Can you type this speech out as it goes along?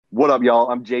What up, y'all?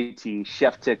 I'm JT,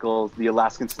 Chef Tickles, the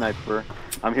Alaskan Sniper.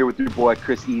 I'm here with your boy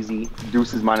Chris Easy,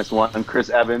 Deuces -1, Chris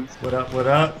Evans. What up? What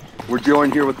up? We're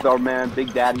joined here with our man,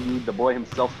 Big Daddy, the boy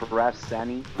himself, Faraz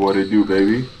Sani. What it do,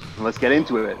 baby? And let's get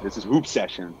into it. This is Hoop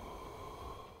Sesh'n.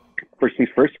 First things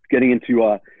first, getting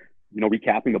into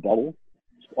recapping the bubble.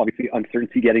 Obviously,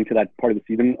 uncertainty getting to that part of the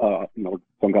season.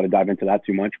 Don't got to dive into that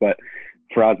too much. But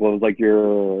Faraz, what was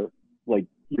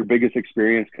your biggest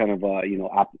experience kind of,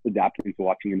 adapting to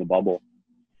watching in the bubble?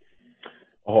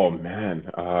 Oh, man.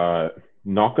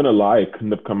 Not going to lie, it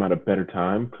couldn't have come at a better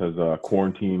time because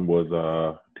quarantine was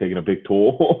taking a big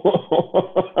toll.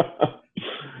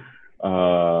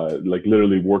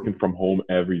 Literally working from home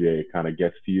every day kind of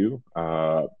gets to you.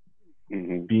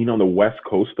 Being on the West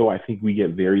Coast, though, I think we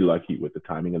get very lucky with the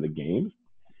timing of the games.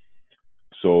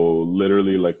 So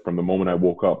literally, from the moment I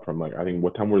woke up, from I think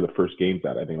what time were the first games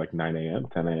at? I think 9 a.m.,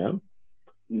 10 a.m.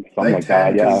 Something like 10,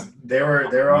 that, yeah. They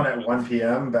were on at 1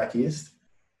 p.m. back east.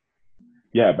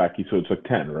 Yeah, back east. So it's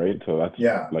 10, right? So that's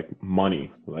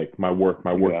money. My work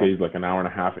day is an hour and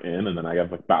a half in, and then I have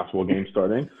basketball games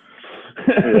starting.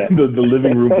 Yeah. the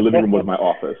living room was my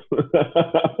office.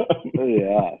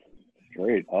 Yeah.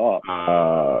 Straight up.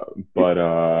 No,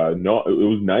 it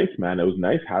was nice, man. It was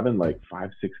nice having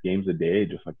 5-6 games a day,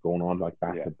 just going on back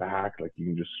to back. You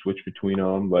can just switch between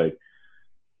them.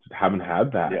 Just haven't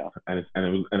had that. Yeah. And it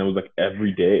was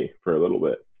every day for a little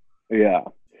bit. Yeah.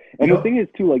 And the thing is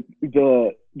too,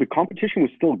 the competition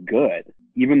was still good,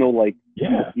 even though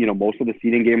most of the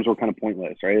seeding games were kind of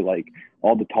pointless, right?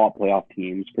 All the top playoff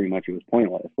teams, pretty much it was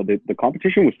pointless. But the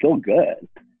competition was still good.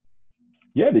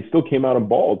 Yeah, they still came out in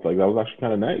balls. That was actually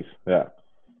kind of nice. Yeah.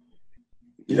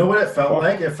 You know what it felt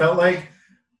like? It felt like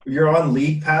you're on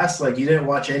League Pass. You didn't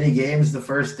watch any games the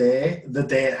first day, the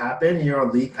day it happened. You're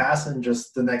on League Pass and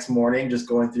just the next morning just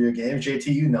going through your games. JT,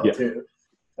 too.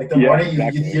 Morning,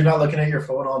 exactly. you're not looking at your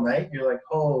phone all night. You're like,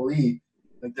 holy,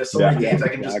 there's so many games I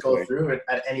can just go through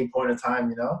at any point in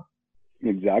time,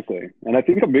 Exactly. And I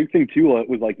think a big thing too was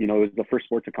it was the first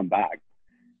sport to come back.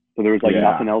 So there was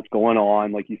nothing else going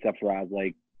on, like you said,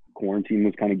 Faraz, quarantine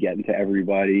was kind of getting to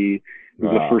everybody. It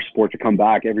was the first sport to come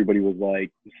back. Everybody was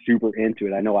super into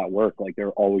it. I know at work, they're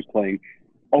always playing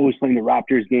the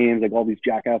Raptors games, all these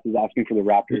jackasses asking for the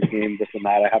Raptors game, this and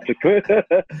that. I have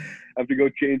to go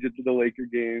change it to the Laker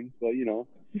games, but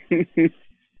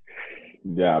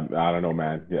Yeah, I don't know,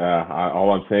 man. Yeah,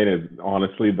 all I'm saying is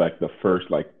honestly, the first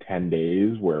 10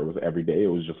 days where it was every day, it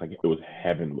was just it was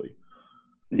heavenly.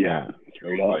 Yeah,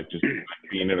 straight up. Just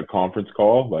being in a conference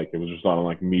call, it was just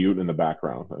on mute in the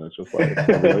background, and it's just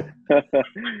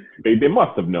they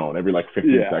must have known every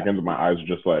 15 seconds. My eyes were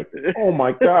just oh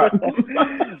my god.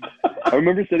 I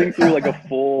remember sitting through a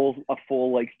full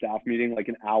staff meeting,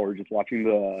 an hour, just watching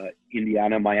the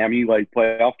Indiana Miami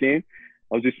playoff game.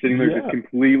 I was just sitting there, just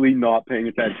completely not paying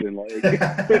attention.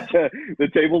 The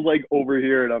table's over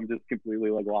here, and I'm just completely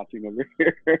watching over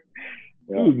here.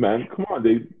 Yeah. Dude, man, come on.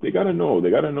 They gotta know. They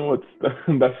gotta know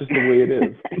that's just the way it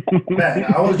is. Man,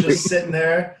 I was just sitting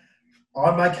there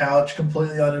on my couch,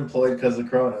 completely unemployed because of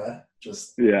Corona.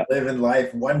 Just living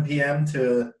life 1 p.m.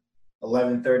 to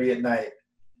 11:30 at night.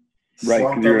 Right,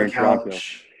 slumped on the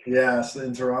couch. Yeah, so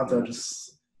in Toronto,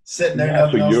 just sitting there,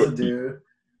 nothing else to do.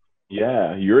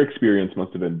 Yeah, your experience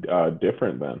must have been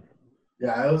different then.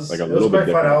 Yeah, it was quite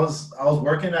fun. I was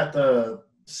working at the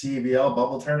CBL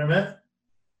bubble tournament.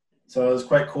 So it was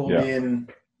quite cool being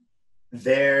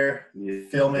there,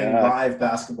 filming live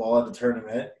basketball at the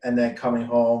tournament, and then coming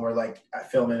home, or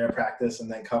filming a practice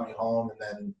and then coming home and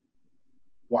then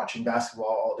watching basketball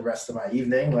all the rest of my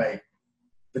evening.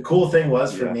 The cool thing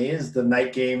was for me is the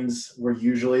night games were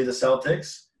usually the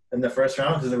Celtics in the first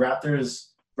round because the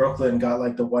Raptors, Brooklyn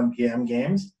got the 1 p.m.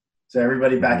 games. So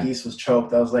everybody back east was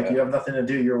choked. I was you have nothing to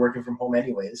do. You're working from home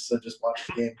anyways, so just watch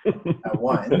the game at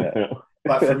 1.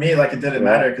 But for me, it didn't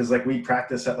matter because we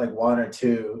practiced at 1 or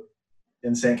 2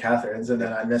 in St. Catharines, and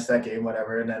then I missed that game,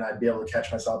 whatever, and then I'd be able to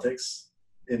catch my Celtics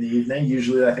in the evening.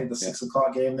 Usually, I think the 6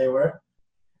 o'clock game they were.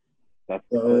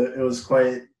 So it was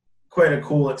quite a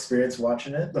cool experience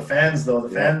watching it. The fans, though,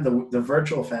 the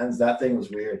virtual fans, that thing was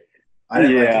weird. I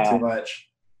didn't like it too much.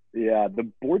 Yeah, the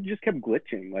board just kept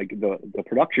glitching. The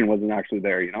production wasn't actually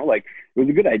there. It was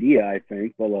a good idea, I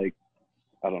think, but I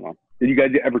don't know. Did you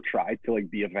guys ever try to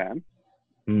be a fan?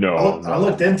 No, I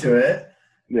looked into it.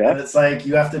 Yeah. And it's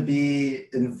you have to be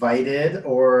invited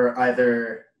or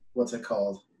either, what's it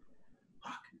called?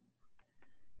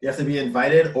 You have to be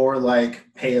invited or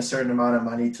pay a certain amount of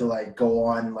money to go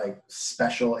on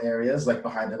special areas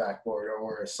behind the backboard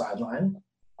or a sideline.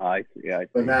 I see. Yeah.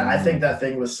 But man, I think that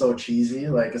thing was so cheesy.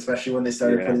 Like, especially when they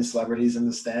started putting celebrities in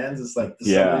the stands, it's like the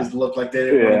celebrities looked like they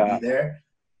didn't want to be there.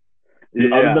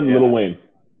 Other than Lil Wayne.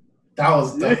 That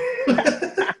was dumb.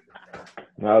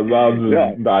 That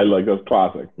was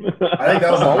classic. I think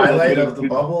that was the highlight of the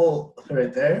bubble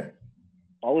right there.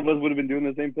 All of us would have been doing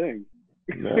the same thing.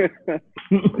 Yeah.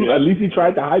 At least he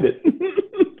tried to hide it.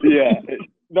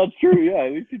 That's true. Yeah,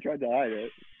 at least he tried to hide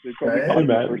it. They probably caught it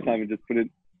the first time and just put it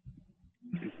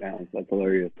down. That's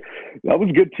hilarious. That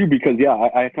was good too because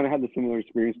I kind of had the similar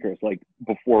experience, Chris. Like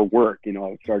before work, I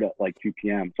would start at like 2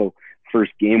 p.m. So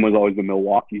first game was always the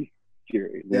Milwaukee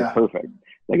series. It was perfect.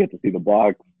 I get to see the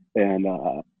Bucks and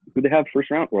who they have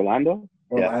first round? Orlando.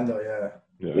 Yeah.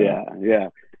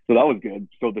 So that was good.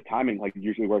 So the timing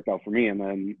usually worked out for me, and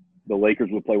then the Lakers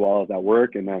would play while I was at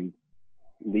work, and then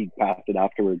league passed it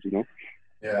afterwards.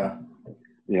 Yeah.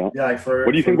 Like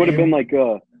what do you think would have been like?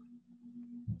 I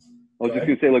was just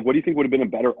gonna say, what do you think would have been a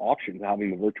better option to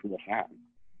having the virtual fan?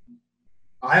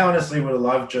 I honestly would have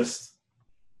loved just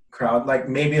crowd,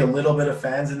 maybe a little bit of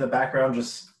fans in the background,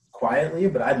 just quietly.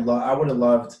 But I would have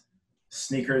loved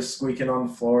sneakers squeaking on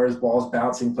the floors, balls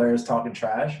bouncing, players talking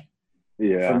trash.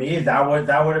 Yeah. For me, that would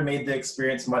have made the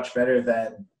experience much better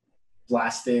than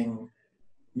blasting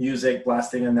music,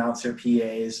 blasting announcer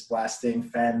PAs, blasting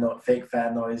fake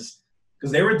fan noise.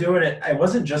 Because they were doing it. It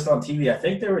wasn't just on TV. I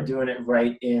think they were doing it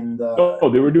right in the.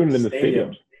 They were doing it in the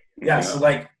stadium. Yeah. So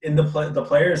in the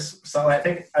players. So I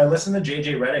think I listened to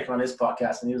JJ Redick on his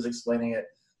podcast, and he was explaining it.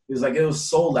 He was like, it was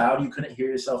so loud you couldn't hear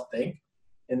yourself think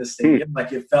in the stadium.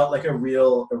 It felt like a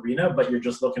real arena, but you're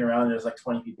just looking around and there's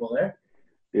 20 people there.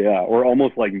 Yeah, or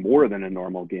almost more than a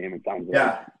normal game. It sounds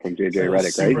like from JJ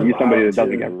Redick, right? He's somebody that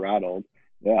doesn't get rattled.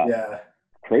 Yeah.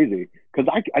 Crazy. Because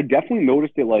I definitely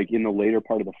noticed it in the later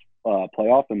part of the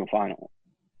playoffs and the final,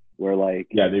 where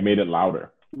they made it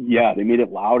louder. Yeah, they made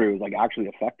it louder. It was actually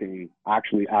affecting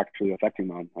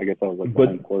them. I guess that was the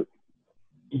home court.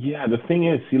 Yeah, the thing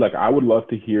is, I would love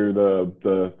to hear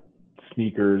the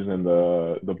sneakers and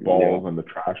the balls and the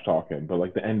trash talking, but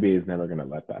the NBA is never gonna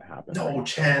let that happen. No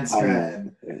chance,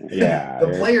 man. Yeah, the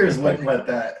players wouldn't let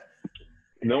that.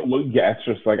 No, it's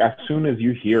just as soon as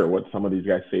you hear what some of these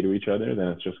guys say to each other, then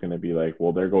it's just going to be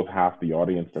well, there goes half the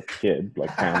audience that's kids,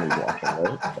 families watching,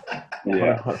 right?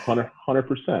 Yeah,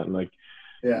 100%.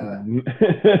 Yeah.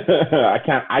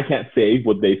 I can't say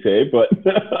what they say, but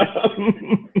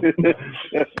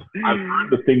I've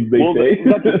heard the things they say.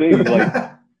 That's the thing.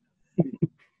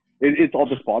 It's all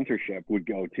the sponsorship would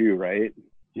go too, right?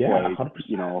 Yeah,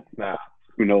 100%.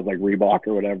 Who knows, Reebok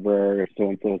or whatever, or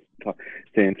so-and-so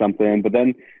saying something. But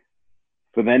then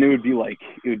it would be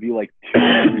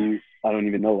two, I don't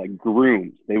even know,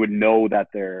 grooms. They would know that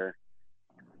they're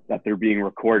being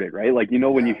recorded, right?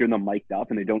 When you hear them mic'd up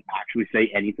and they don't actually say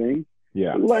anything.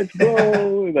 Yeah. Let's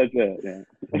go. That's it.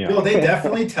 Yeah. Well, they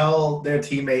definitely tell their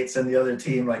teammates and the other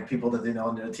team, people that they know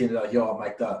on their team, they're yo, I'm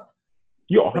mic'd up.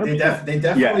 Yo, they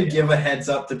definitely give a heads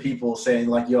up to people saying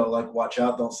yo, watch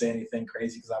out, don't say anything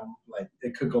crazy because I'm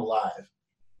it could go live.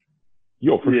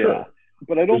 Yo, for sure.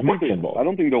 But I don't think they would I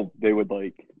don't think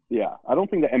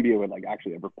the NBA would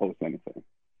actually ever post anything.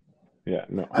 Yeah,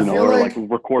 no. Or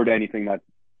record anything that's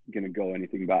gonna go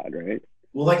anything bad, right?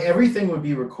 Well, everything would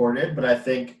be recorded, but I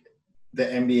think the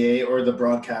NBA or the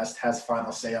broadcast has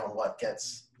final say on what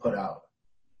gets put out.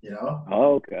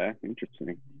 Oh, okay,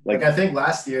 interesting. I think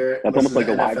last year, that's almost like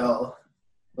a NFL,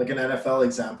 an NFL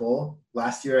example.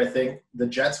 Last year, I think the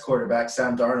Jets quarterback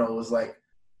Sam Darnold was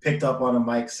picked up on a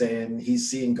mic saying he's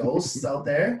seeing ghosts out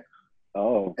there.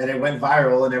 Oh. And it went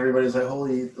viral, and everybody's like,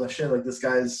 "Holy shit! This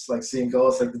guy's seeing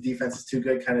ghosts. The defense is too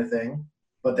good, kind of thing."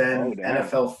 But then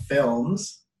NFL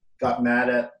Films got mad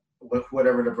at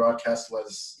whatever the broadcast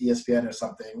was, ESPN or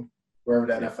something, wherever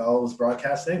the NFL was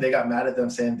broadcasting. They got mad at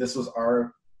them saying this was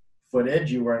our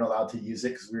footage. You weren't allowed to use it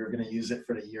because we were going to use it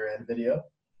for the year-end video.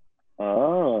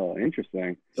 Oh,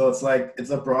 interesting. So it's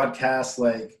a broadcast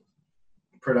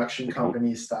production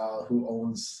company style who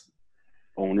owns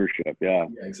ownership. Yeah,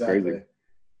 exactly. Crazy.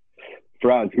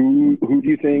 Faraz, who do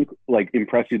you think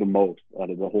impressed you the most out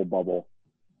of the whole bubble?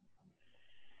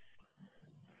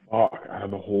 Out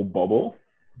of the whole bubble?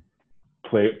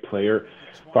 Player.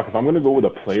 Fuck, if I'm going to go with a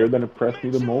player that impressed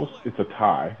me the most, it's a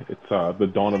tie. It's the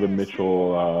Donovan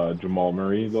Mitchell, Jamal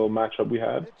Murray little matchup we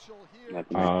had.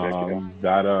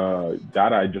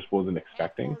 That I just wasn't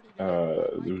expecting.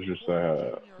 It was just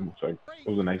it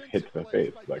was a nice hit to the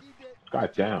face.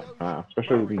 God damn,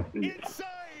 especially with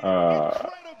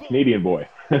Canadian boy.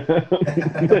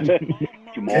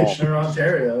 Jamal. Kitchener,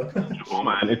 Ontario. Oh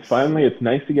man, it's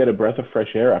nice to get a breath of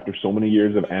fresh air after so many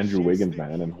years of Andrew Wiggins,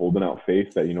 man, and holding out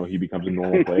faith that he becomes a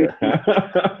normal player.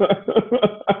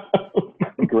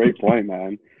 Great point,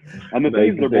 man. And the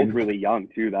thing is, they're both really young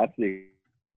too. That's the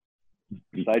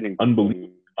exciting.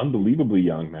 Unbelievably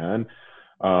young, man.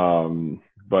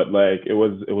 But like it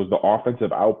was the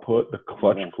offensive output, the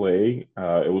clutch play.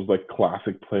 It was like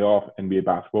classic playoff NBA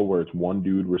basketball where it's one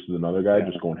dude versus another guy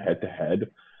just going head to head.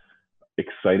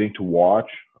 Exciting to watch.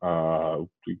 I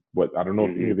don't know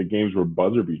if any of the games were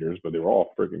buzzer beaters, but they were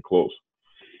all freaking close.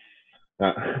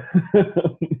 I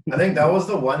think that was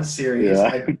the one series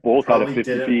I probably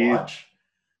didn't watch.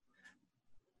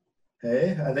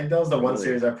 Hey, I think that was the one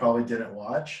series I probably didn't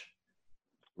watch.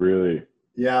 Really?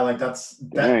 Yeah, like that's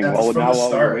from the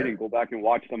start. Waiting, go back and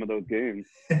watch some of those games.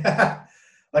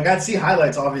 Like I'd see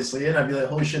highlights obviously, and I'd be like,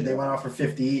 "Holy shit, they went off for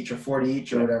 50 each or 40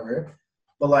 each or whatever."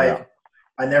 But like,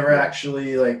 I never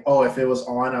actually like, if it was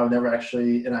on, I would never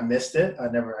actually, and I missed it. I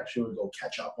never actually would go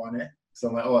catch up on it. So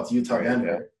I'm like, "Oh, it's Utah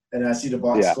Denver," and I see the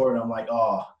box score, and I'm like,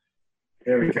 "Oh,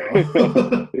 there we go."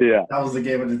 That was the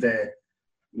game of the day.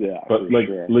 Yeah, but like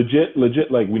legit,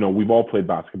 like we've all played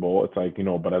basketball. It's like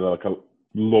but at like a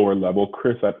lower level.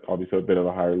 Chris at obviously a bit of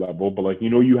a higher level, but like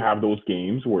you have those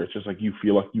games where it's just like you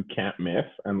feel like you can't miss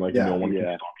and like no one can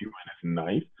stop you, and it's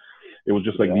nice. It was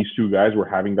just like these two guys were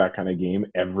having that kind of game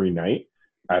every night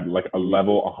at like a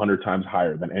level 100 times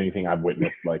higher than anything I've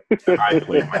witnessed. Like I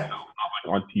played myself, not like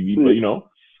on TV, but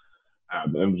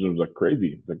it was like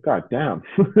crazy. It's like, God damn.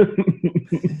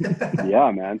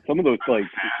 Yeah, man. Some of those like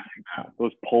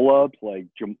those pull-ups, like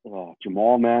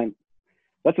Jamal, man.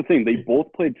 That's the thing. They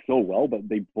both played so well, but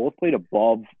they both played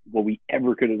above what we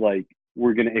ever could have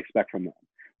we're gonna expect from them.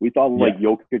 We thought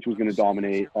Jokic was gonna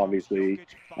dominate, obviously,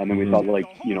 and then we thought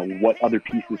what other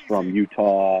pieces from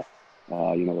Utah,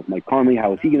 with Mike Conley,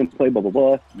 how is he gonna play? Blah blah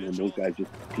blah. And those guys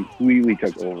just completely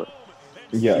took over.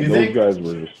 Yeah, those guys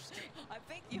were just.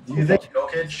 Do you think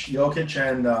Jokic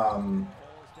and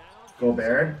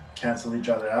Gobert canceled each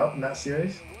other out in that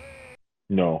series?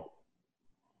 No.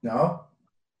 No?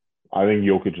 I think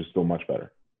Jokic is still much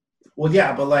better. Well,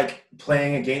 yeah, but like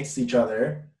playing against each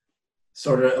other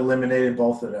sort of eliminated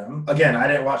both of them. Again, I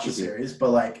didn't watch the series,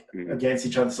 but like against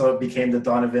each other, so it became the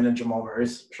Donovan and Jamal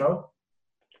Murray's show?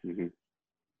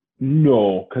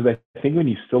 No, because I think when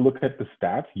you still look at the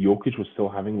stats, Jokic was still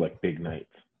having like big nights.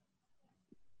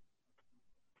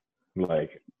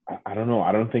 Like, I don't know.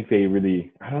 I don't think they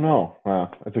really. I don't know.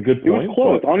 That's a good point. It was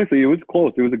close. Honestly, it was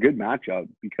close. It was a good matchup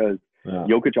because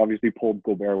Jokic obviously pulled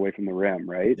Gobert away from the rim,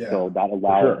 right? Yeah, so that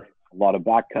allowed a lot of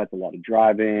back cuts, a lot of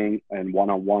driving, and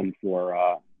one-on-one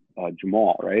for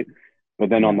Jamal, right? But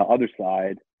then on the other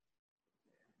side,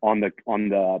 on the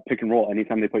pick and roll,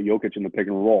 anytime they put Jokic in the pick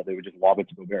and roll, they would just lob it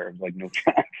to Gobert. It was like no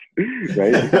chance,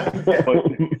 right?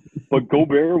 but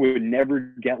Gobert would never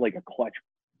get like a clutch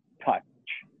touch.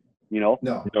 No.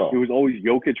 It was always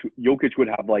Jokic. Jokic would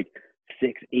have like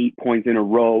 6-8 points in a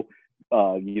row.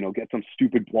 Get some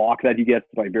stupid block that he gets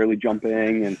by barely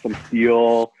jumping and some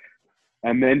steal,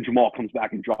 and then Jamal comes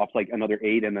back and drops like another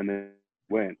 8, and then they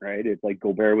win. Right? It's like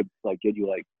Gobert would like get you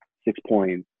like 6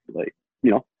 points, like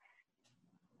Yeah.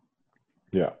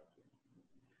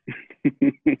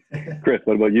 Chris,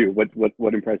 what about you?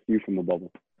 What impressed you from the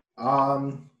bubble?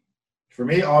 For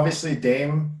me, obviously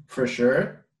Dame for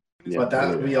sure.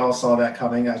 But we all saw that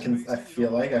coming. I feel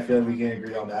like we can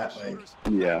agree on that. Like,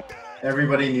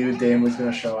 everybody knew Dame was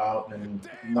going to show out and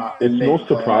not. It's no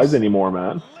surprise anymore,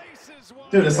 man.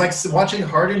 Dude, it's like watching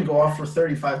Harden go off for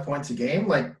 35 points a game.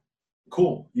 Like,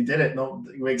 cool, you did it. No,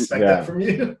 we expect that from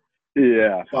you.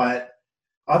 Yeah. But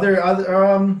other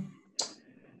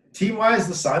team-wise,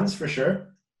 the Suns for sure.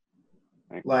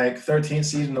 Like 13th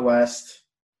seed in the West,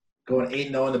 going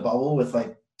 8-0 in the bubble with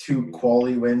like 2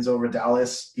 quality wins over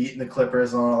Dallas, beating the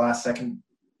Clippers on a last-second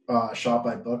shot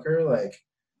by Booker. Like,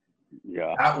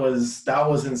 that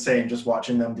was insane just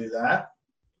watching them do that.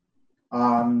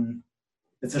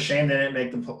 It's a shame they didn't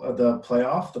make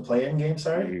the play-in game.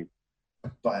 Sorry,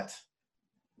 but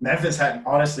Memphis had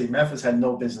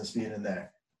no business being in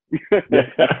there.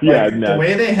 The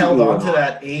way they held on to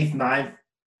that 8th, 9th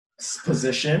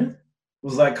position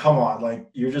was like, come on, like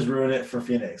you're just ruining it for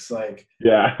Phoenix. Like,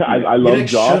 I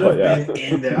love Ja, but been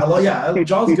in there.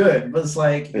 Ja's good, but it's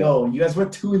like, yo, you guys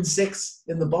went 2-6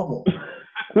 in the bubble.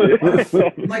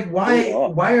 Like,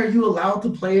 why are you allowed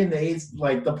to play in the 8th,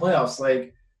 like the playoffs?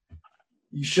 Like,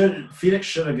 Phoenix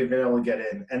should have been able to get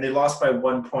in, and they lost by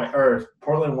 1 point, or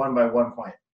Portland won by 1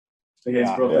 point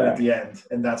against Brooklyn at the end,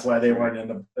 and that's why they weren't in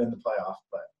the playoff.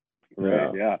 But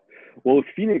Well, with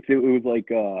Phoenix, it was like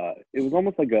it was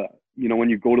almost like you know, when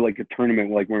you go to like a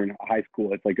tournament, like we're in high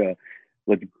school, it's like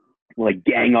let's like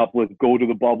gang up, let's go to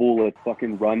the bubble, let's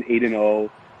fucking run 8-0.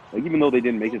 Like, even though they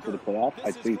didn't make it to the playoffs,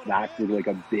 I think that's like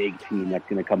a big team that's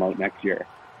going to come out next year.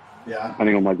 Yeah.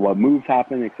 Depending on like what moves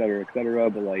happen, et cetera, et cetera.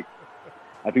 But like,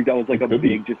 I think that was like a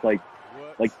big, just like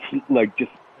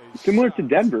just similar to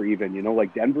Denver, even, you know,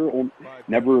 like Denver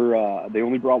never, they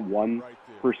only brought one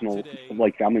personal,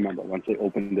 like, family member once they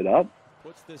opened it up.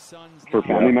 For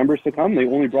family members to come, they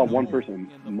only brought one person,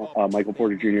 Michael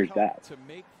Porter Jr.'s dad.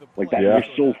 Like that, they're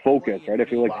so focused, right? I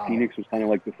feel like Phoenix was kind of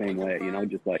like the same way, you know,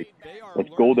 just like, let's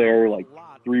go there, like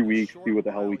 3 weeks, see what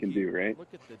the hell we can do, right?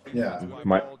 Yeah.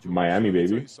 Miami,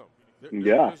 baby.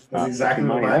 Yeah, that's exactly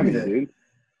what Miami did. Dude.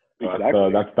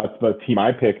 Exactly. That's the team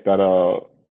I picked that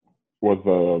was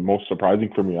the most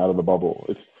surprising for me out of the bubble.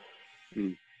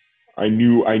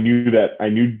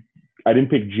 I didn't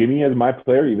pick Jimmy as my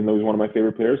player, even though he's one of my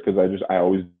favorite players, because I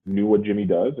always knew what Jimmy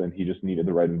does, and he just needed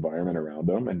the right environment around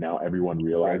him. And now everyone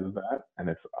realizes that, and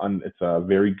it's a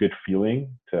very good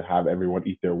feeling to have everyone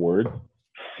eat their words.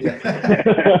 Yeah.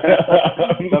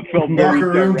 That felt very Locker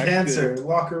room cancer.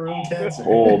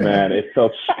 Oh man, it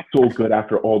felt so good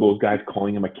after all those guys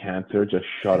calling him a cancer. Just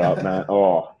shut up, man.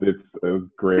 Oh, it was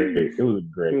great. It was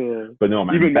great. But no,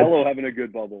 man. Even Melo having a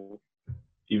good bubble.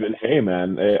 Even, hey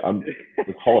man, I'm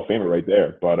Hall of Famer right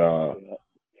there. But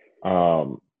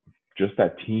just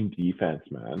that team defense,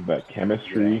 man. That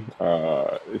chemistry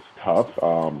is tough.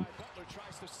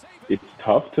 It's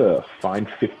tough to find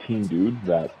 15 dudes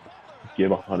that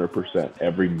give 100%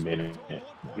 every minute.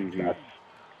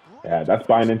 That's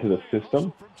buying into the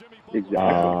system. Exactly.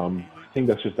 I think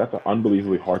that's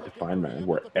unbelievably hard to find, man,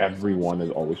 where everyone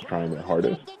is always trying their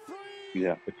hardest.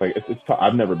 Yeah, it's like it's tough.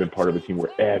 I've never been part of a team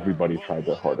where everybody tried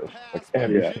their hardest. Like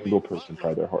every single person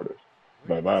tried their hardest.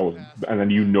 But and then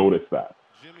you notice that.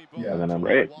 Yeah. And then I'm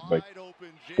like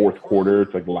fourth quarter,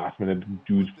 it's like last minute,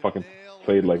 dudes fucking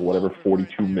played like whatever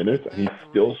 42 minutes, and he's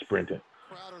still sprinting.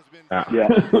 Yeah.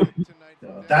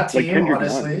 That team, like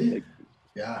honestly.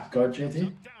 Yeah, go ahead,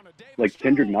 JT. Like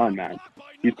Kendrick Nunn, man,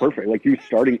 he's perfect. Like, he was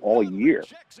starting all year,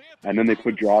 and then they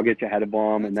put Dragic ahead of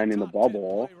him, and then in the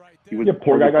bubble, he was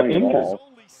poor guy got injured.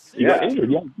 He got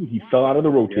injured. Yeah, he fell out of the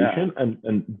rotation,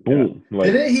 and boom. Yeah.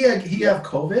 Like, didn't he have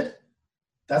COVID?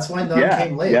 That's why Nunn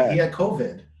came late. He had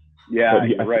COVID. Yeah,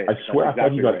 right. I swear, I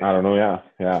thought he got. Right. I don't know.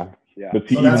 Yeah. But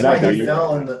so that's why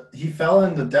he fell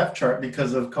in the depth chart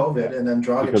because of COVID, and then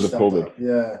Dragic stepped up.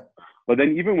 Yeah. But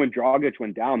then even when Dragic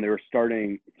went down, they were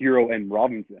starting Hero and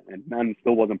Robinson, and Nunn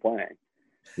still wasn't playing.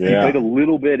 Yeah. He played a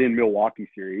little bit in Milwaukee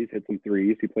series, hit some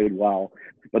threes. He played well.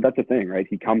 But that's the thing, right?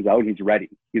 He comes out, he's ready.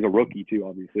 He's a rookie too,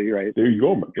 obviously, right? There you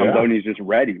go, man. Comes out and he's just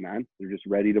ready, man. They're just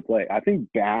ready to play. I think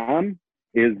Bam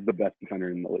is the best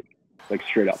defender in the league. Like,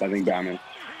 straight up, I think Bam is.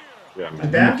 Yeah, man.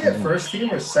 Did Bam get first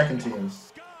team or second team?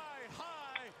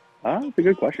 That's a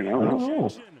good question. I don't know.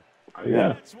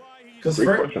 Yeah. Because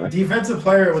defensive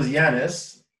player was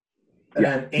Giannis, and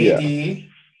then AD,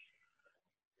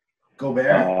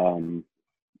 Gobert.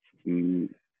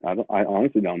 I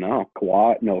honestly don't know.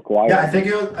 Kawhi. Yeah, I think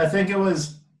it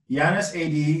was Giannis,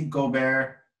 AD,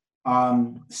 Gobert,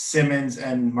 Simmons,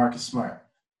 and Marcus Smart.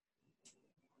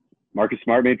 Marcus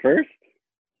Smart made first?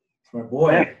 My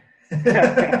boy.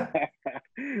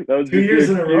 That was 2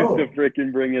 years in a row to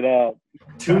freaking bring it up.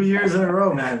 2 years in a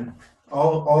row, man.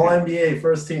 All NBA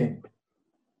first team.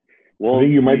 Well, I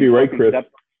think you might be right, Chris.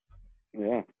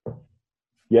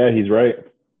 Yeah, he's right.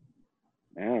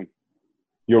 Man.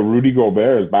 Yo, Rudy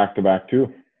Gobert is back-to-back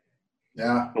too.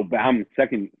 Yeah. So Bam,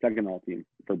 second all team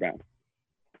for Bam.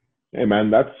 Hey man,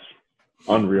 that's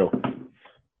unreal.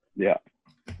 Yeah.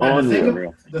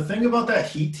 The thing about that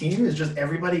Heat team is just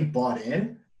everybody bought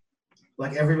in.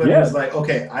 Like, everybody was like,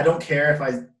 okay, I don't care if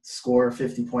I score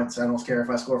 50 points. I don't care if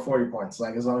I score 40 points.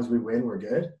 Like, as long as we win, we're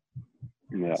good.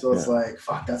 Yeah. So it's like,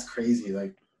 fuck, that's crazy.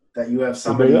 Like, that you have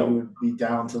somebody who would be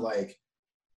down to, like,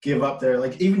 give up their,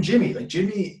 like, even Jimmy. Like,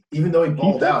 Jimmy, even though he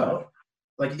balled out,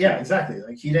 like, yeah, exactly.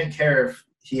 Like, he didn't care if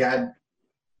he had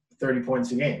 30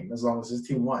 points a game as long as his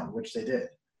team won, which they did.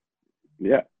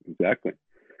 Yeah, exactly.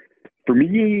 For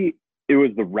me, it was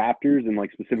the Raptors and,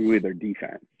 like, specifically their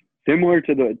defense. Similar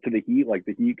to the Heat, like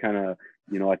the Heat kind of,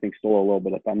 you know, I think stole a little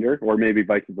bit of thunder, or maybe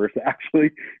vice versa,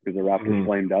 actually, because the Raptors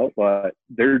flamed out. But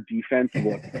their defense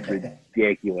looked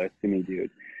ridiculous to me, dude.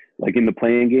 Like, in the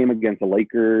playing game against the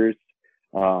Lakers,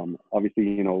 obviously,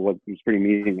 you know, it was pretty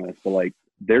meaningless, but, like,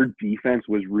 their defense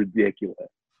was ridiculous.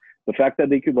 The fact that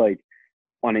they could, like,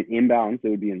 on an inbound, it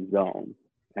would be in zone,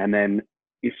 and then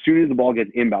as soon as the ball gets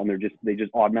inbound, they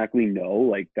just automatically know,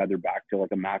 like, that they're back to,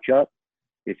 like, a matchup.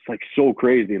 It's, like, so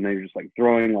crazy, and they're just, like,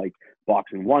 throwing, like,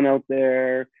 box and one out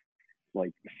there.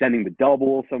 like sending the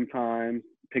double sometimes,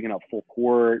 picking up full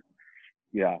court.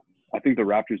 Yeah, I think the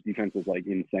Raptors defense is like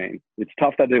insane. It's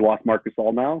tough that they lost Marc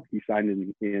Gasol now. He signed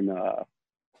in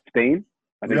Spain.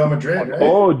 I think Real Madrid, right?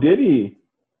 Oh, did he?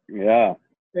 Yeah.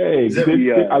 Hey,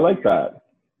 good. I like that.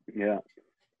 Yeah.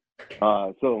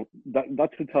 So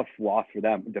that's a tough loss for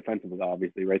them defensively,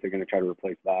 obviously, right? They're going to try to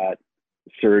replace that.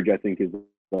 Serge, I think, is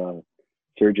a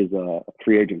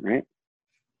free agent, right?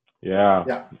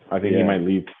 Yeah. I think he might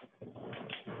leave.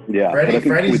 Yeah.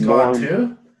 Freddie's gone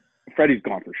too? Freddie's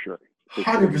gone for sure.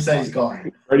 100% he's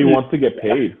gone. Freddie wants to get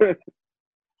paid. Who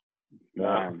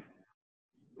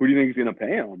do you think is going to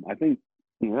pay him? I think,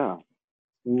 yeah.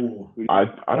 Ooh.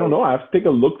 I don't know. I have to take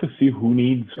a look to see who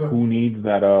needs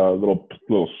that little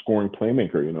scoring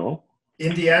playmaker. You know.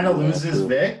 Indiana loses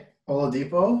Vic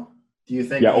Oladipo. Do you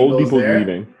think? Yeah, Oladipo's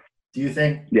leaving. Do you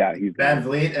think? Yeah, he's Van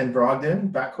Vliet and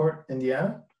Brogdon backcourt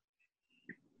Indiana.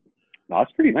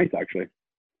 That's pretty nice, actually.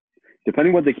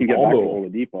 Depending what they can get back to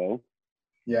Oladipo.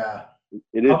 Yeah.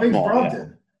 It is How big's small,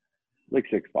 Brogdon? Yeah. Like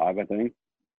 6'5", I think.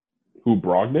 Who,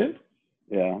 Brogdon?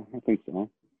 Yeah, I think so.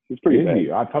 He's pretty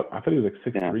big. I thought he was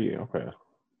like 6'3". Yeah. Okay.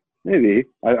 Maybe.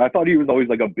 I thought he was always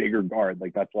like a bigger guard.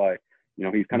 Like that's why, you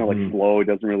know, he's kind of like slow. He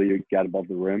doesn't really get above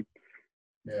the rim.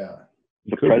 Yeah.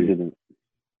 The president.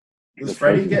 Does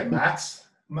Freddie get max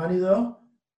money though?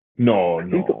 No.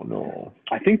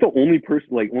 I think the only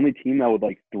team that would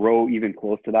like throw even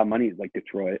close to that money is like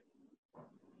Detroit.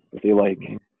 If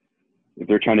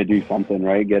they're trying to do something,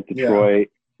 right? Get Detroit.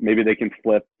 Yeah. Maybe they can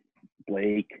flip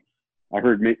Blake. I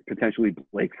heard potentially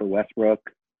Blake for Westbrook.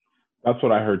 That's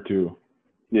what I heard too.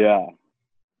 Yeah.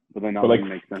 But then that wouldn't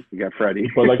make sense to get Freddie.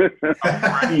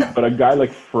 But a guy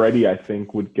like Freddie, I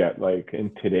think, would get like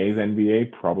in today's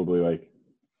NBA probably like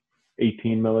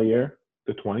 18 mil a year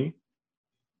to 20. You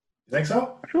think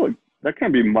so? I feel like that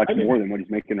can't be much more than what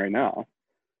he's making right now.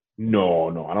 No.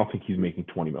 I don't think he's making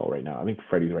 20 mil right now. I think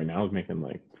Freddie's right now is making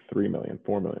like 3 million,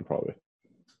 4 million probably.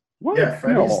 What? Yeah,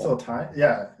 Freddie's still tied.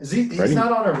 Yeah. He's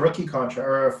not on a rookie contract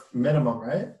or a minimum,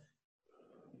 right?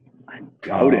 I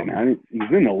doubt it, man.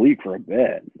 He's in the league for a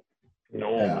bit.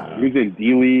 No, man. He was in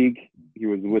D-League. He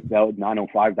was with that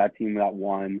 905, that team that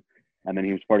won. And then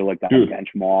he was part of like that bench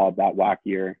mob, that whack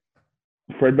year.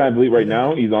 Fred VanVleet right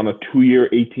now, he's on a 2-year,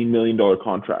 $18 million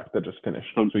contract that just finished.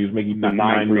 So he's making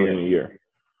 $9 million a year.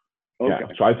 Okay.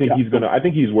 Yeah. So I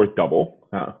think he's worth double.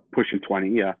 Pushing 20,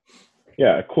 yeah.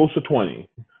 Yeah, close to 20.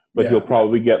 But he'll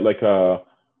probably get like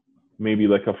maybe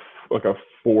like a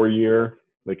 4-year,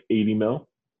 like 80 mil.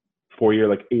 4-year,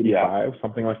 like 85,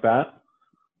 something like that.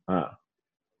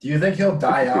 Do you think he'll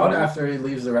die out after he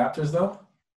leaves the Raptors, though?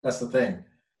 That's the thing.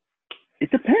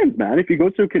 It depends, man. If he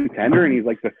goes to a contender and he's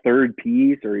like the third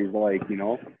piece, or he's like, you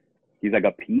know, he's like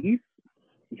a piece,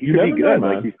 he could be good.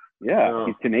 Like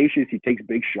he's tenacious. He takes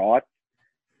big shots.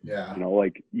 Yeah. You know,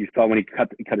 like you saw when he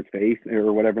cut his face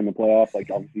or whatever in the playoffs. Like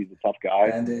obviously he's a tough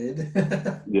guy. Band-Aid.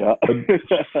 Yeah.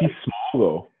 He's small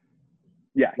though.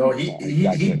 Yeah. No,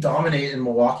 he'd dominate in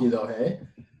Milwaukee though, hey?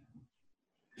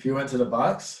 If he went to the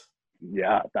Bucks?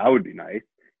 Yeah, that would be nice.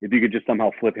 If you could just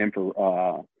somehow flip him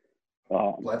for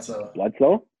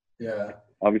Bledsoe? Yeah.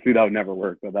 Obviously that would never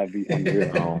work, but that'd be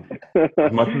unreal.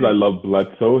 As much as I love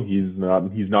Bledsoe, he's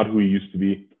not who he used to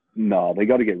be. No, they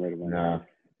gotta get rid of him. Yeah.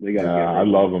 They gotta get rid of him. I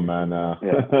love him, man.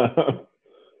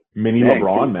 Mini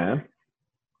LeBron, man.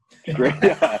 Great.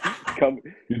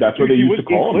 Dude, that's what they used to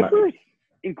call him.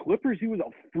 In Clippers, he was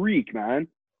a freak, man.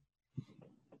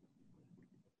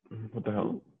 What the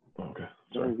hell? Oh, okay.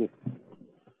 Sorry.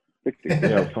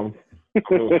 Yeah, something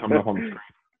was coming up on the screen.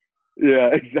 Yeah,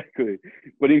 exactly.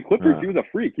 But in Clippers, he was a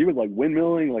freak. He was like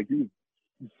windmilling, like he was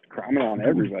cramming on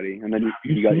everybody, and then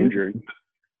he got injured.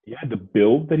 Yeah, the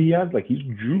build that he has, like he's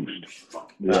juiced.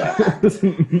 Yeah. That's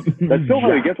still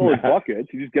how he gets all his buckets.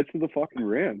 He just gets to the fucking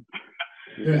rim.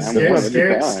 Dude,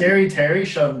 Scary Terry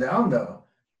shut him down though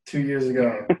 2 years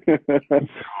ago.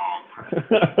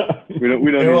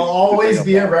 There will always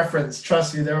be a reference.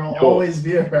 Trust me, there will always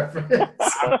be a reference.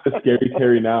 Scary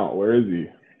Terry now. Where is he?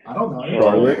 I don't know.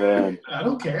 Charlotte? I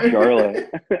don't care. Charlotte.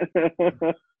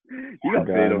 You got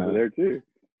paid over there too.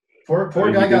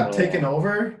 Poor guy got taken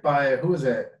over by, who was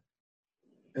it?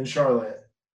 In Charlotte.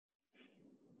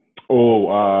 Oh,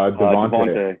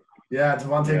 Devontae. Yeah,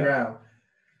 Devontae Graham.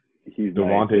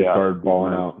 Devontae started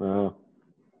balling out. No.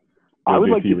 I would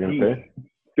like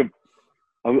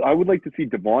to see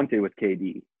Devontae with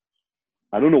KD.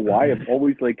 I don't know why. I've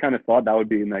always like kind of thought that would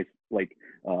be a nice like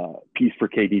piece for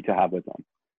KD to have with them.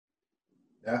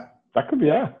 Yeah, that could be.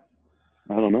 Yeah,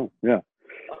 I don't know. Yeah.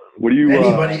 What do you?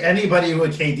 Anybody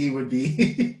with KD would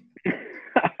be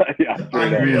yeah,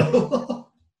 unreal.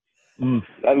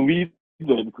 That leads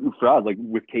Faraz, like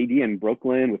with KD in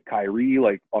Brooklyn, with Kyrie,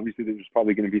 like obviously there's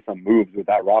probably going to be some moves with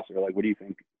that roster. Like, what do you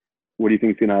think? What do you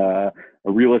think is a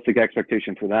realistic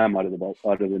expectation for them out of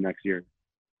the next year?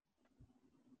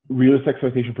 Realistic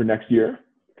expectation for next year?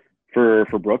 For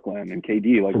Brooklyn and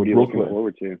KD, like, what are you looking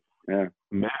forward to? Yeah,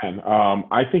 man.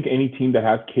 I think any team that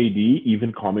has KD,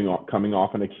 even coming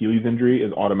off an Achilles injury,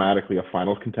 is automatically a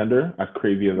finals contender. As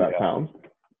crazy as that sounds.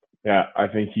 Yeah, I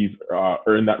think he's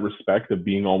earned that respect of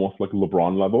being almost like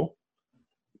LeBron level.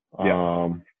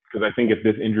 Because I think if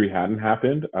this injury hadn't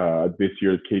happened, this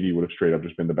year KD would have straight up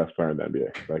just been the best player in the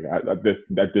NBA. Like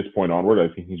at this point onward,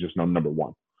 I think he's just number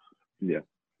one. Yeah.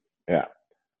 Yeah.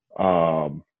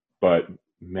 But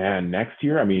man, next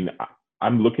year, I mean,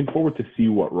 I'm looking forward to see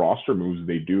what roster moves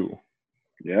they do.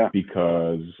 Yeah.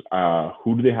 Because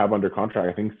who do they have under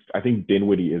contract? I think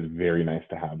Dinwiddie is very nice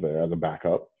to have there as a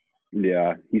backup.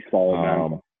 Yeah, he's solid,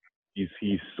 man.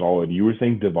 He's solid. You were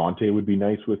saying Devontae would be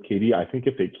nice with KD. I think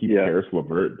if they keep Karis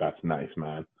LeVert, that's nice,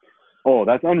 man. Oh,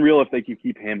 that's unreal if they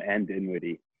keep him and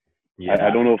Dinwiddie. Yeah.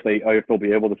 I don't know if they'll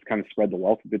be able to kind of spread the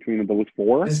wealth between those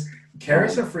four. Is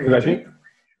Karis a free agent?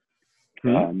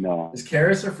 No. Is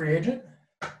Karis a free agent?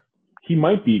 He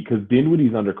might be because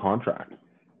Dinwiddie's under contract.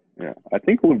 Yeah, I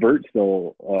think LeVert's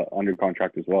still under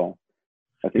contract as well.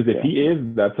 Because if he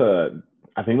is,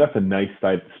 I think that's a nice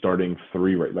starting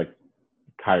three, right? Like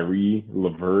Kyrie,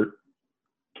 LeVert,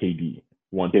 KD.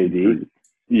 KD.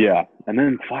 Yeah. And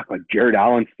then like Jared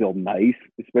Allen's still nice,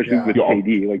 especially with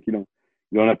KD. Like, you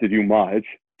don't have to do much.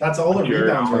 That's all the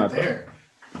rebounds right there.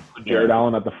 Jared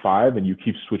Allen at the 5, and you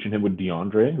keep switching him with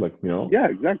DeAndre, like, Yeah,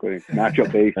 exactly.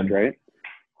 Matchup based, right?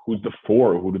 Who's the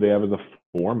 4? Who do they have as a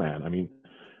 4 man? I mean,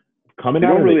 coming they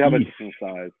out don't of really the have East, a decent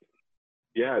size.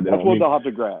 Yeah, that's what they'll have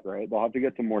to grab, right? They'll have to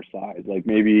get some more size. Like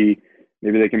maybe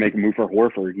they can make a move for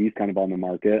Horford. He's kind of on the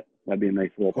market. That'd be a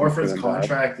nice little. Horford's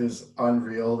contract is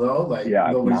unreal, though. Like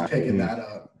nobody's picking that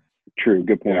up. True,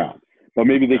 good point. Yeah. But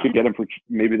maybe they could get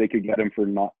him for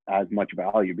not as much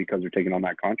value because they're taking on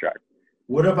that contract.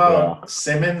 What about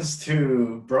Simmons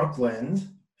to Brooklyn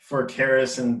for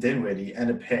Karis and Dinwiddie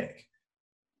and a pick?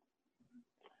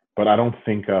 But I don't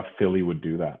think Philly would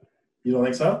do that. You don't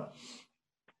think so?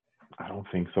 I don't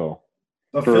think so.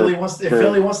 But Philly wants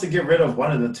to get rid of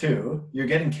one of the two, you're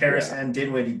getting Karis and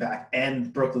Dinwiddie back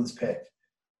and Brooklyn's pick.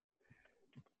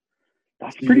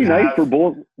 That's pretty nice for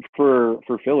both for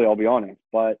Philly, I'll be honest.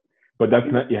 But that's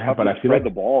not but I feel like the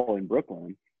ball in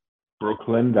Brooklyn.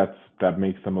 That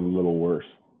makes them a little worse.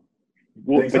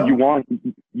 Well, but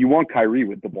you want Kyrie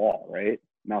with the ball, right?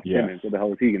 Now Simmons, what the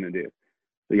hell is he gonna do?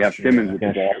 So you have Simmons with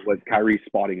the ball, with Kyrie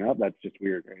spotting up. That's just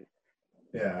weird, right?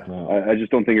 Yeah. I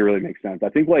just don't think it really makes sense. I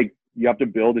think like you have to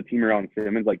build a team around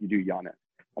Simmons like you do Giannis.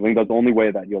 I think that's the only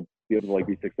way that you'll be able to like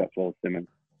be successful with Simmons.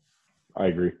 I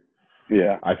agree.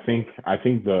 Yeah. I think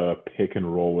the pick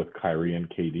and roll with Kyrie and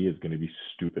KD is going to be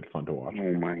stupid fun to watch.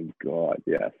 Oh my God,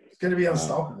 yes. It's going to be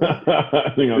unstoppable.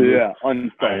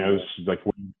 Unstoppable. Like,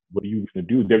 what are you going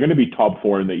to do? They're going to be top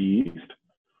 4 in the East.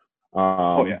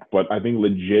 But I think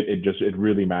legit, it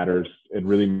really matters. It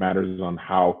really matters on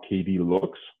how KD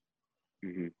looks.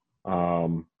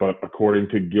 Mm-hmm. But according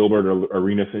to Gilbert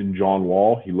Arenas and John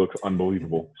Wall, he looks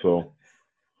unbelievable. So,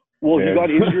 he got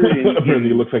injured.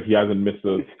 Apparently, it looks like he hasn't missed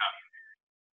those.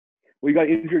 Well, he got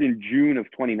injured in June of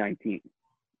 2019,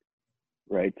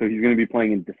 right? So he's going to be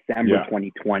playing in December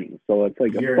 2020. So it's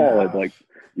like a solid,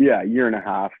 year and a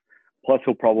half. Plus,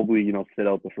 he'll probably, sit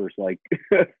out the first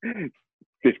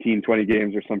 15, 20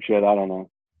 games or some shit. I don't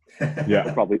know. Yeah,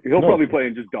 he'll probably play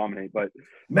and just dominate. But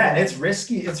man, it's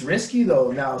risky. It's risky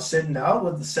though. Now sitting out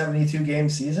with the 72-game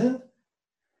season,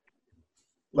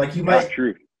 like you might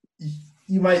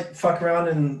fuck around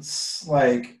and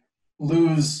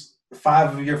lose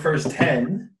 5 of your first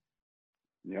 10.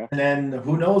 Yeah, and then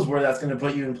who knows where that's going to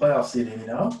put you in playoff seeding?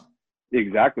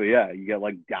 Exactly. Yeah, you get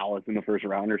Dallas in the first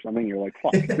round or something. You're like,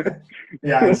 fuck.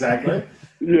 Yeah, exactly.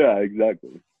 Yeah,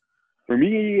 exactly. For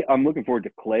me, I'm looking forward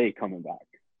to Clay coming back.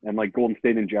 And Golden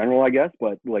State in general, I guess,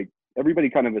 but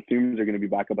everybody kind of assumes they're going to be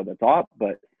back up at the top.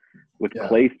 But with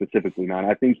Clay specifically, man,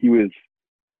 I think he was,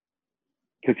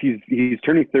 because he's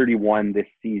turning 31 this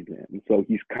season, so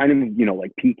he's kind of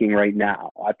peaking right now.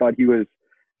 I thought he was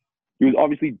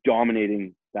obviously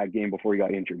dominating that game before he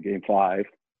got injured, Game 5.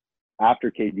 After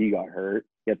KD got hurt,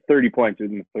 he had 30 points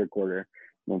in the third quarter.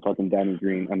 I'm talking Danny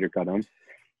Green undercut him.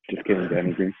 Just kidding,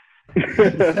 Danny Green.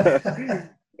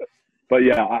 But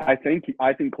yeah, I think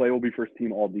Clay will be first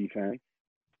team all defense.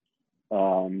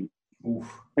 And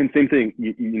same thing,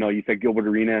 you said Gilbert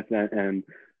Arenas and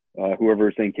whoever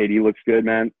is saying KD looks good,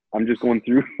 man. I'm just going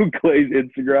through Clay's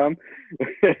Instagram.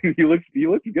 He looks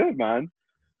good, man.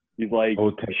 He's like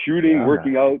shooting,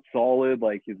 working out, solid.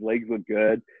 Like his legs look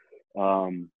good.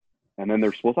 And then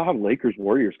they're supposed to have Lakers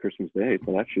Warriors Christmas Day,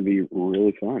 so that should be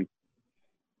really fun.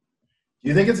 Do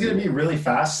you think it's going to be really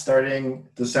fast starting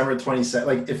December 22nd?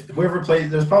 Like, if whoever plays,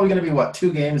 there's probably going to be,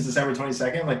 2 games December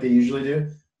 22nd, like they usually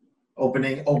do?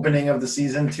 Opening of the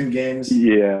season, 2 games.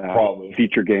 Yeah, probably.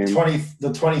 Feature games. The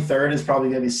 23rd is probably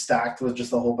going to be stacked with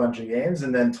just a whole bunch of games,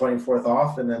 and then 24th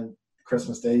off, and then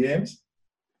Christmas Day games.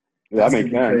 That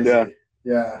makes sense, yeah.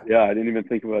 Yeah. Yeah, I didn't even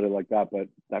think about it like that, but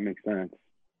that makes sense.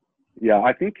 Yeah,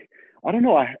 I don't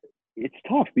know. It's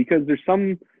tough because there's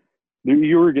some –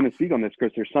 you were going to speak on this,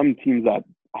 Chris. There's some teams that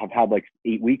have had like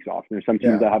 8 weeks off. And there's some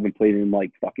teams that haven't played in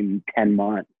like fucking 10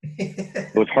 months.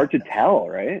 So it's hard to tell,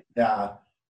 right? Yeah.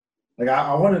 Like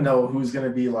I want to know who's going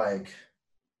to be like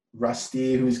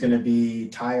rusty, who's going to be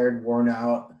tired, worn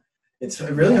out. It's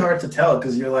really hard to tell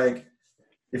because you're like,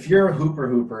 if you're a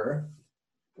hooper,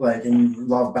 like, and you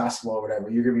love basketball or whatever,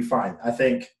 you're going to be fine. I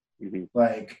think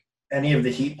like any of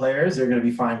the Heat players, they're going to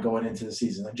be fine going into the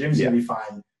season. Like Jimmy's going to be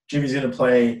fine. Jimmy's going to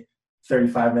play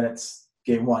 35 minutes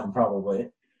game 1 probably.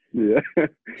 Yeah.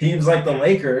 Teams like the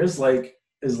Lakers, like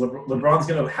is LeBron's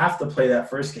going to have to play that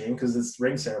first game because it's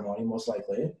ring ceremony most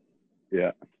likely.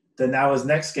 Yeah. Then now his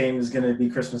next game is going to be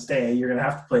Christmas Day. You're going to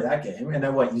have to play that game, and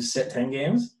then what? You sit 10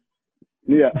 games?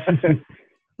 Yeah.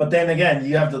 But then again,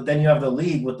 you have the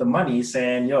league with the money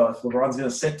saying, yo, if LeBron's going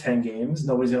to sit 10 games,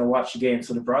 nobody's going to watch the game.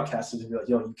 So the broadcasters will be like,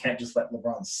 yo, you can't just let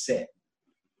LeBron sit.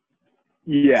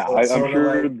 Yeah, So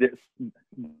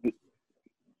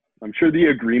I'm sure the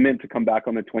agreement to come back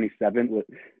on the 22nd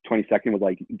was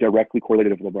like directly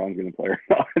correlated if LeBron's going to play or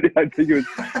not. I think it was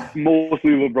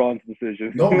mostly LeBron's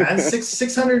decision. No, man,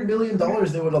 $600 million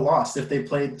they would have lost if they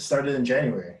started in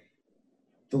January.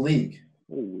 The league.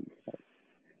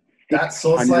 That's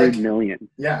so it's like million.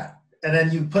 Yeah, and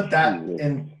then you put that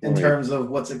in terms of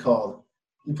what's it called?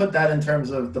 You put that in terms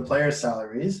of the players'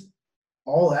 salaries.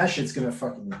 All that shit's gonna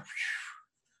fucking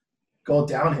go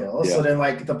downhill. Yeah. So then,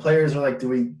 like, the players are like, do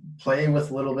we play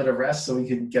with a little bit of rest so we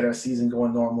can get our season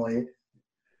going normally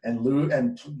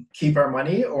and keep our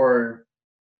money, or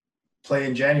play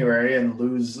in January and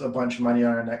lose a bunch of money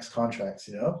on our next contracts,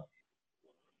 you know?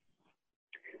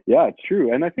 Yeah, it's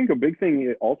true. And I think a big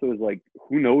thing also is, like,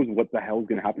 who knows what the hell is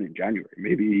going to happen in January.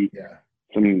 Maybe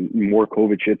some more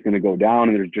COVID shit's going to go down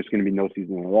and there's just going to be no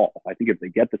season at all. I think if they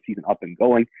get the season up and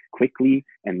going quickly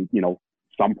and, you know,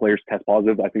 some players test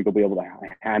positive, I think they'll be able to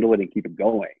handle it and keep it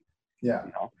going. Yeah.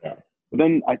 You know? Yeah. But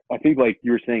then I think, like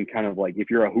you were saying, kind of like if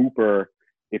you're a hooper,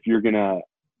 if you're going to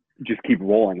just keep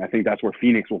rolling, I think that's where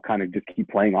Phoenix will kind of just keep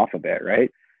playing off of it,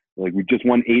 right? Like, we just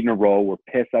won 8 in a row. We're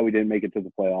pissed that we didn't make it to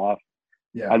the playoffs.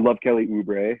 Yeah. I love Kelly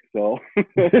Oubre, so. And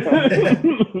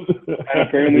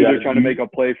apparently they're trying to make a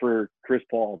play for Chris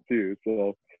Paul, too,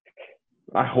 so.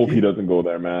 I hope he doesn't go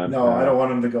there, man. No, I don't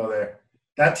want him to go there.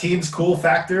 That team's cool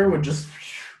factor would just.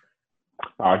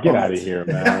 Oh, get out of here,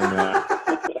 man.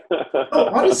 No,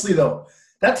 honestly, though,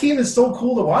 that team is so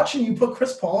cool to watch, and you put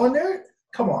Chris Paul in there?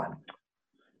 Come on.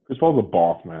 Chris Paul's a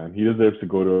boss, man. He deserves to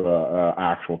go to an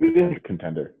actual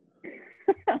contender.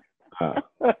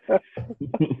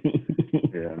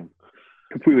 Yeah.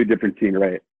 Completely different team,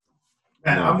 right?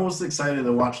 Man, I'm most excited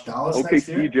to watch Dallas next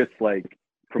year. OKC just, like,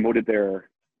 promoted their.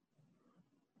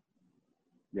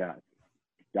 Yeah.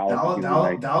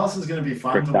 Dallas is going to be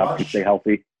fun to watch. Stay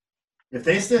healthy. If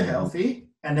they stay healthy,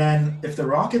 and then if the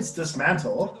Rockets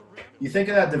dismantle, you think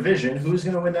of that division, who's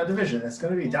going to win that division? It's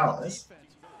going to be Dallas.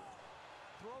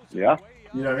 Yeah.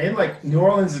 You know what I mean? Like, New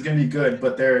Orleans is going to be good,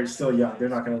 but they're still young. They're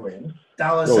not going to win.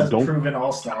 Dallas has proven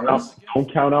all-stars.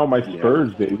 Don't count out my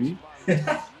Spurs, baby.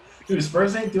 Dude,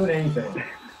 Spurs ain't doing anything.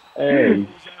 Hey,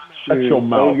 shut your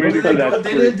mouth. They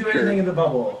didn't do anything in the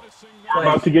bubble. We're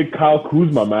about to get Kyle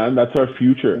Kuzma, man. That's our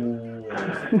future.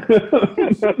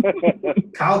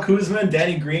 Kyle Kuzma and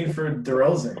Danny Green for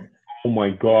DeRozan. Oh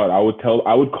my God! I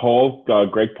would call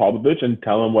Greg Popovich and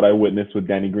tell him what I witnessed with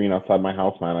Danny Green outside my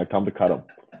house, man. I'd tell him to cut him.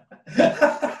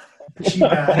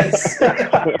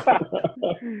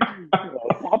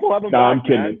 I'm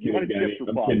kidding,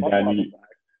 Danny.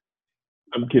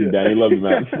 I'm kidding, Danny. Love you,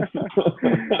 man.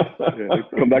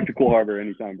 Come back to Coal Harbor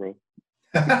anytime, bro.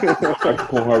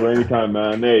 Coal Harbor anytime,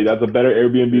 man. Hey, that's a better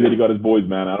Airbnb that he got his boys,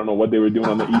 man. I don't know what they were doing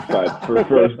on the east side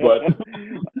first, but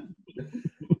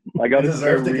I got to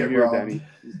deserve to get robbed, Danny.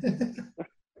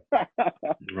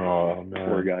 Oh man,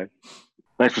 poor guy.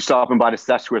 Thanks for stopping by to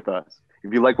sesh with us.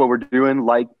 If you like what we're doing,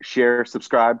 like, share,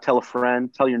 subscribe, tell a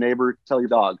friend, tell your neighbor, tell your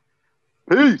dog.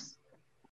 Peace.